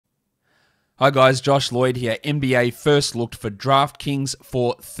Hi guys, Josh Lloyd here, NBA First Look for DraftKings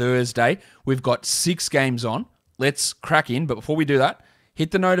for Thursday. We've got 6 games on. Let's crack in, but before we do that,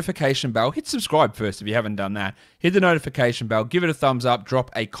 hit the notification bell. Hit subscribe first if you haven't done that. Hit the notification bell, give it a thumbs up, drop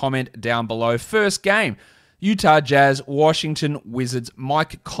a comment down below. First game, Utah Jazz, Washington Wizards.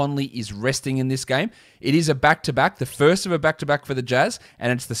 Mike Conley is resting in this game. It is a back-to-back, the first of a back-to-back for the Jazz,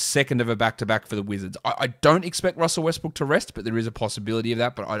 and it's the second of a back-to-back for the Wizards. I don't expect Russell Westbrook to rest, but there is a possibility of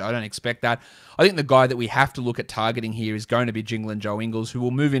that, but I don't expect that. I think the guy that we have to look at targeting here is going to be Jingling Joe Ingles, who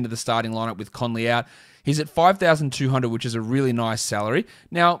will move into the starting lineup with Conley out. He's at $5,200, which is a really nice salary.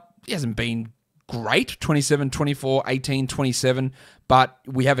 Now, he hasn't been great, 27, 24, 18, 27, but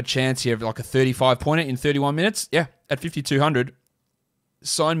we have a chance here of like a 35-pointer in 31 minutes. Yeah, at 5,200,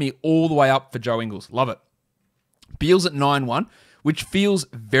 sign me all the way up for Joe Ingles. Love it. Beal's at 9-1, which feels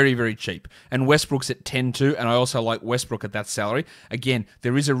very, very cheap. And Westbrook's at 10-2, and I also like Westbrook at that salary. Again,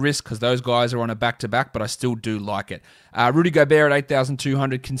 there is a risk because those guys are on a back-to-back, but I still do like it. Rudy Gobert at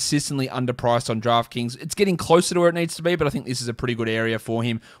 8,200, consistently underpriced on DraftKings. It's getting closer to where it needs to be, but I think this is a pretty good area for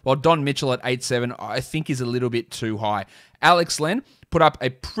him. While Don Mitchell at 8.7, I think is a little bit too high. Alex Len put up a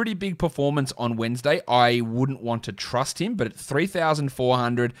pretty big performance on Wednesday. I wouldn't want to trust him, but at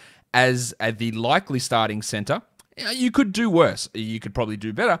 3,400 as the likely starting center, you could do worse. You could probably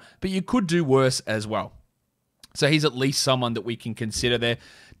do better, but you could do worse as well. So he's at least someone that we can consider there.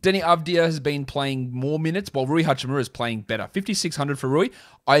 Denny Avdia has been playing more minutes, while Rui Hachimura is playing better. 5,600 for Rui.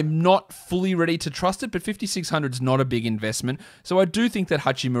 I'm not fully ready to trust it, but 5,600 is not a big investment. So I do think that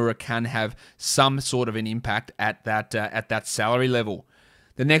Hachimura can have some sort of an impact at that salary level.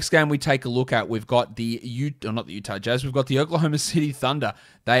 The next game we take a look at, we've got the Utah Jazz, we've got the Oklahoma City Thunder.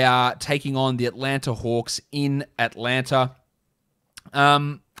 They are taking on the Atlanta Hawks in Atlanta.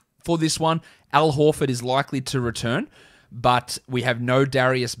 For this one, Al Horford is likely to return, but we have no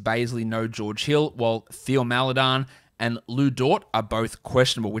Darius Bazley, no George Hill, while Theo Maledon and Lou Dort are both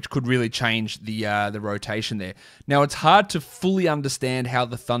questionable, which could really change the rotation there. Now, it's hard to fully understand how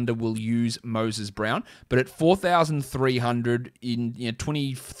the Thunder will use Moses Brown, but at 4,300 in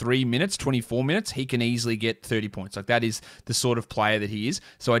 23 minutes, 24 minutes, he can easily get 30 points. Like, that is the sort of player that he is,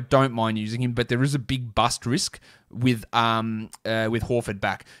 so I don't mind using him, but there is a big bust risk with Horford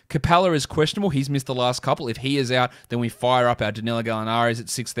back. Capella is questionable. He's missed the last couple. If he is out, then we fire up our Danilo Gallinari's at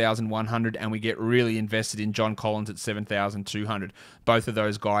 6,100 and we get really invested in John Collins at 7,200. Both of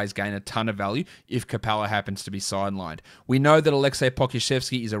those guys gain a ton of value if Capella happens to be sidelined. We know that Aleksej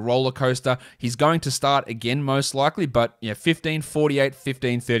Pokusevski is a roller coaster. He's going to start again most likely, but 15, 48,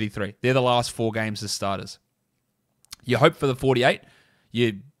 15, 33. They're the last 4 games as starters. You hope for the 48.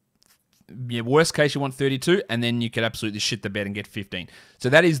 Worst case, you want 32, and then you could absolutely shit the bed and get 15. So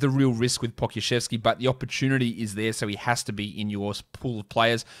that is the real risk with Pokusevski, but the opportunity is there, so he has to be in your pool of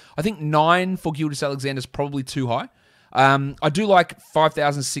players. I think 9 for Gilgeous-Alexander is probably too high. I do like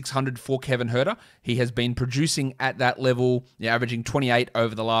 5,600 for Kevin Huerter. He has been producing at that level, averaging 28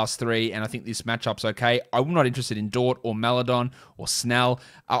 over the last 3, and I think this matchup's okay. I'm not interested in Dort or Maledon or Snell.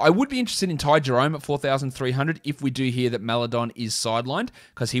 I would be interested in Ty Jerome at 4,300 if we do hear that Maledon is sidelined,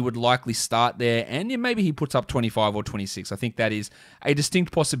 because he would likely start there, and maybe he puts up 25 or 26. I think that is a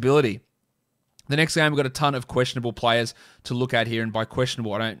distinct possibility. The next game, we've got a ton of questionable players to look at here, and by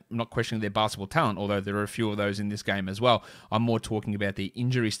questionable, I'm not questioning their basketball talent, although there are a few of those in this game as well. I'm more talking about the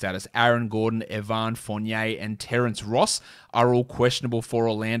injury status. Aaron Gordon, Evan Fournier, and Terrence Ross are all questionable for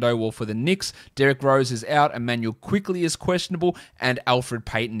Orlando. Well, for the Knicks, Derrick Rose is out, Emmanuel Quickley is questionable, and Alfred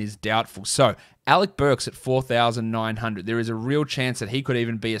Payton is doubtful. So, Alec Burks at 4,900. There is a real chance that he could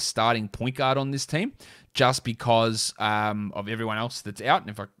even be a starting point guard on this team, just because of everyone else that's out. And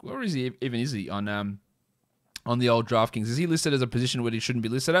in fact, where is he on the old DraftKings? Is he listed as a position where he shouldn't be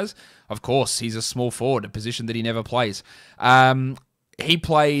listed as? Of course, he's a small forward, a position that he never plays. He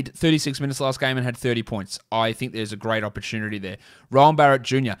played 36 minutes last game and had 30 points. I think there's a great opportunity there. Rowan Barrett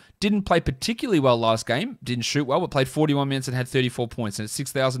Jr. didn't play particularly well last game, didn't shoot well, but played 41 minutes and had 34 points. And at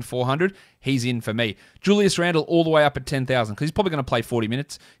 6,400, he's in for me. Julius Randle all the way up at 10,000 because he's probably going to play 40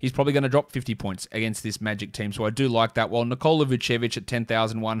 minutes. He's probably going to drop 50 points against this Magic team, so I do like that. While Nikola Vucevic at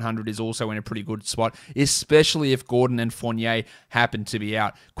 10,100 is also in a pretty good spot, especially if Gordon and Fournier happen to be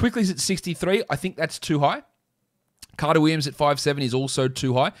out. Quickly's at 63. I think that's too high. Carter Williams at 5.7 is also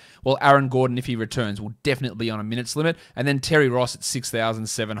too high, while Aaron Gordon, if he returns, will definitely be on a minutes limit. And then Terry Ross at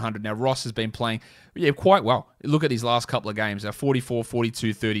 6,700. Now, Ross has been playing quite well. Look at his last couple of games. 44,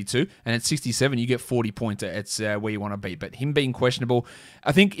 42, 32. And at 67, you get 40 points. It's where you want to be. But him being questionable,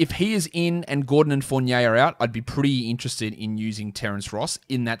 I think if he is in and Gordon and Fournier are out, I'd be pretty interested in using Terrence Ross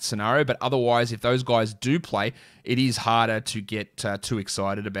in that scenario. But otherwise, if those guys do play, it is harder to get too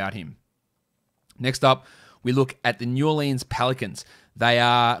excited about him. Next up, we look at the New Orleans Pelicans. They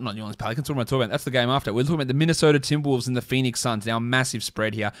are not New Orleans Pelicans. What am I talking about? That's the game after. We're looking at the Minnesota Timberwolves and the Phoenix Suns. Now, a massive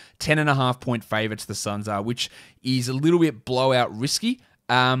spread here. 10.5-point favorites the Suns are, which is a little bit blowout risky.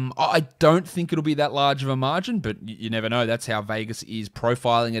 I don't think it'll be that large of a margin, but you never know. That's how Vegas is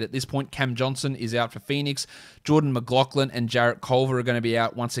profiling it at this point. Cam Johnson is out for Phoenix. Jordan McLaughlin and Jarrett Culver are going to be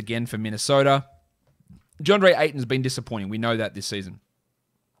out once again for Minnesota. DeAndre Ayton's been disappointing. We know that this season.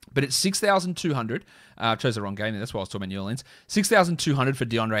 But it's 6,200. I chose the wrong game. That's why I was talking about New Orleans. 6,200 for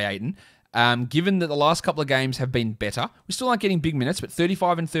DeAndre Ayton. Given that the last couple of games have been better, we still aren't getting big minutes, but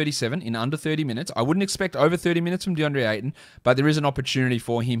 35 and 37 in under 30 minutes. I wouldn't expect over 30 minutes from DeAndre Ayton, but there is an opportunity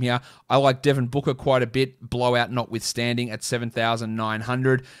for him here. I like Devin Booker quite a bit, blowout notwithstanding at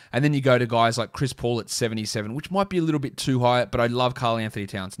 7,900. And then you go to guys like Chris Paul at 77, which might be a little bit too high, but I love Karl Anthony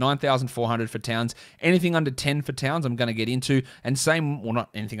Towns. 9,400 for Towns. Anything under 10 for Towns, I'm going to get into. And same, well, not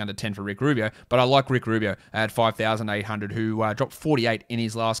anything under 10 for Rick Rubio, but I like Rick Rubio at 5,800, who dropped 48 in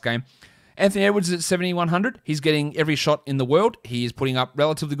his last game. Anthony Edwards is at 7,100. He's getting every shot in the world. He is putting up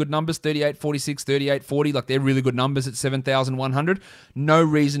relatively good numbers, 38, 46, 38, 40. Like, they're really good numbers at 7,100. No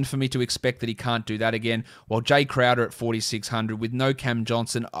reason for me to expect that he can't do that again. While Jay Crowder at 4,600 with no Cam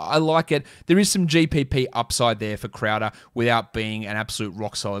Johnson, I like it. There is some GPP upside there for Crowder without being an absolute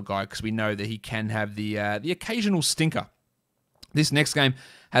rock-solid guy, because we know that he can have the occasional stinker. This next game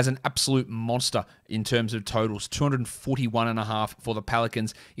has an absolute monster in terms of totals. 241.5 for the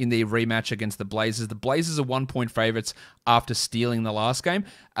Pelicans in their rematch against the Blazers. The Blazers are 1-point favorites after stealing the last game.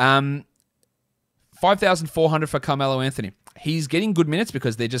 5,400 for Carmelo Anthony. He's getting good minutes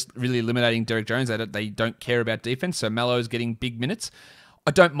because they're just really eliminating Derrick Jones. They don't care about defense, so Melo's getting big minutes.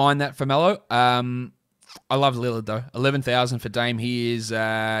 I don't mind that for Melo. I love Lillard, though. 11,000 for Dame. He is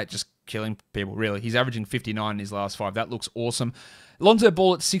just killing people, really. He's averaging 59 in his last 5. That looks awesome. Lonzo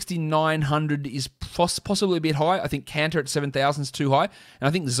Ball at 6,900 is possibly a bit high. I think Cantor at 7,000 is too high. And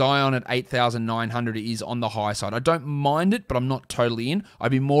I think Zion at 8,900 is on the high side. I don't mind it, but I'm not totally in.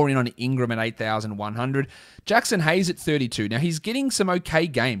 I'd be more in on Ingram at 8,100. Jackson Hayes at 32. Now, he's getting some okay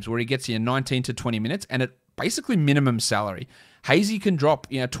games where he gets 19 to 20 minutes and at basically minimum salary. Hazy can drop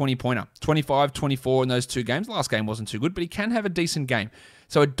 20-pointer, 25, 24 in those 2 games. Last game wasn't too good, but he can have a decent game.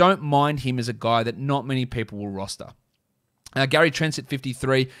 So I don't mind him as a guy that not many people will roster. Gary Trent's at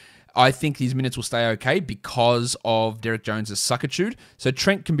 53. I think his minutes will stay okay because of Derrick Jones' suckitude. So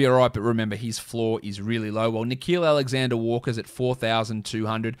Trent can be all right, but remember, his floor is really low. Well, Nickeil Alexander-Walker's at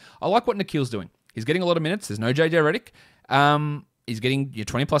 4,200. I like what Nickeil's doing. He's getting a lot of minutes. There's no JJ Redick. He's getting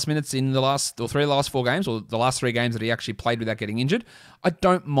 20-plus minutes in the last 3 of the last 4 games, or the last 3 games that he actually played without getting injured. I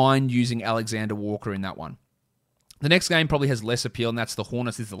don't mind using Alexander Walker in that one. The next game probably has less appeal, and that's the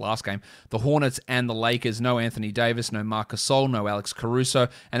Hornets. This is the last game. The Hornets and the Lakers. No Anthony Davis, no Marc Gasol, no Alex Caruso,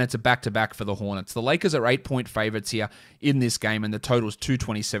 and it's a back-to-back for the Hornets. The Lakers are 8-point favorites here in this game, and the total is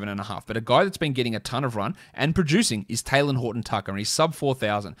 227.5. But a guy that's been getting a ton of run and producing is Talen Horton-Tucker, and he's sub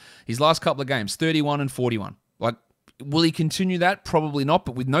 4,000. His last couple of games, 31 and 41. Will he continue that? Probably not,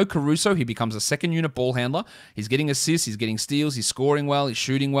 but with no Caruso, he becomes a second-unit ball handler. He's getting assists, he's getting steals, he's scoring well, he's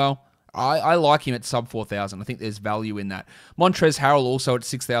shooting well. I like him at sub 4,000. I think there's value in that. Montrezl Harrell also at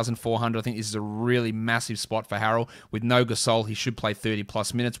 6,400. I think this is a really massive spot for Harrell. With no Gasol, he should play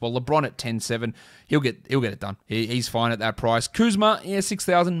 30-plus minutes. While LeBron at 10.7, he'll get it done. He's fine at that price. Kuzma,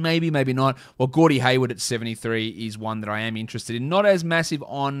 6,000, maybe not. Well, Gordie Hayward at 73 is one that I am interested in. Not as massive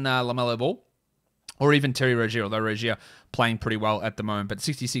on LaMelo Ball. Or even Terry Rozier, although Rozier playing pretty well at the moment. But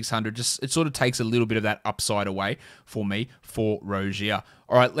 6,600, it sort of takes a little bit of that upside away for me for Rozier.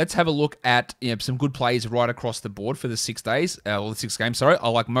 All right, let's have a look at some good plays right across the board for the 6 days, or the 6 games, sorry. I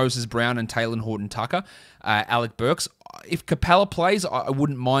like Moses Brown and Talen Horton-Tucker, Alec Burks. If Capella plays, I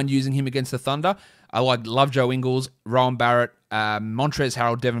wouldn't mind using him against the Thunder. I love Joe Ingles, Rowan Barrett, Montrezl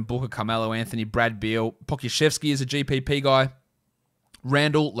Harrell, Devin Booker, Carmelo Anthony, Brad Beal. Pokusevski is a GPP guy.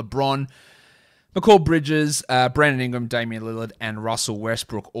 Randall, LeBron, McCall Bridges, Brandon Ingram, Damian Lillard, and Russell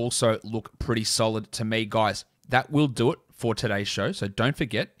Westbrook also look pretty solid to me, guys. That will do it for today's show. So don't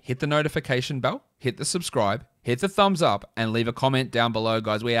forget, hit the notification bell, hit the subscribe, hit the thumbs up, and leave a comment down below,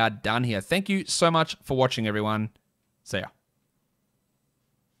 guys. We are done here. Thank you so much for watching, everyone. See ya.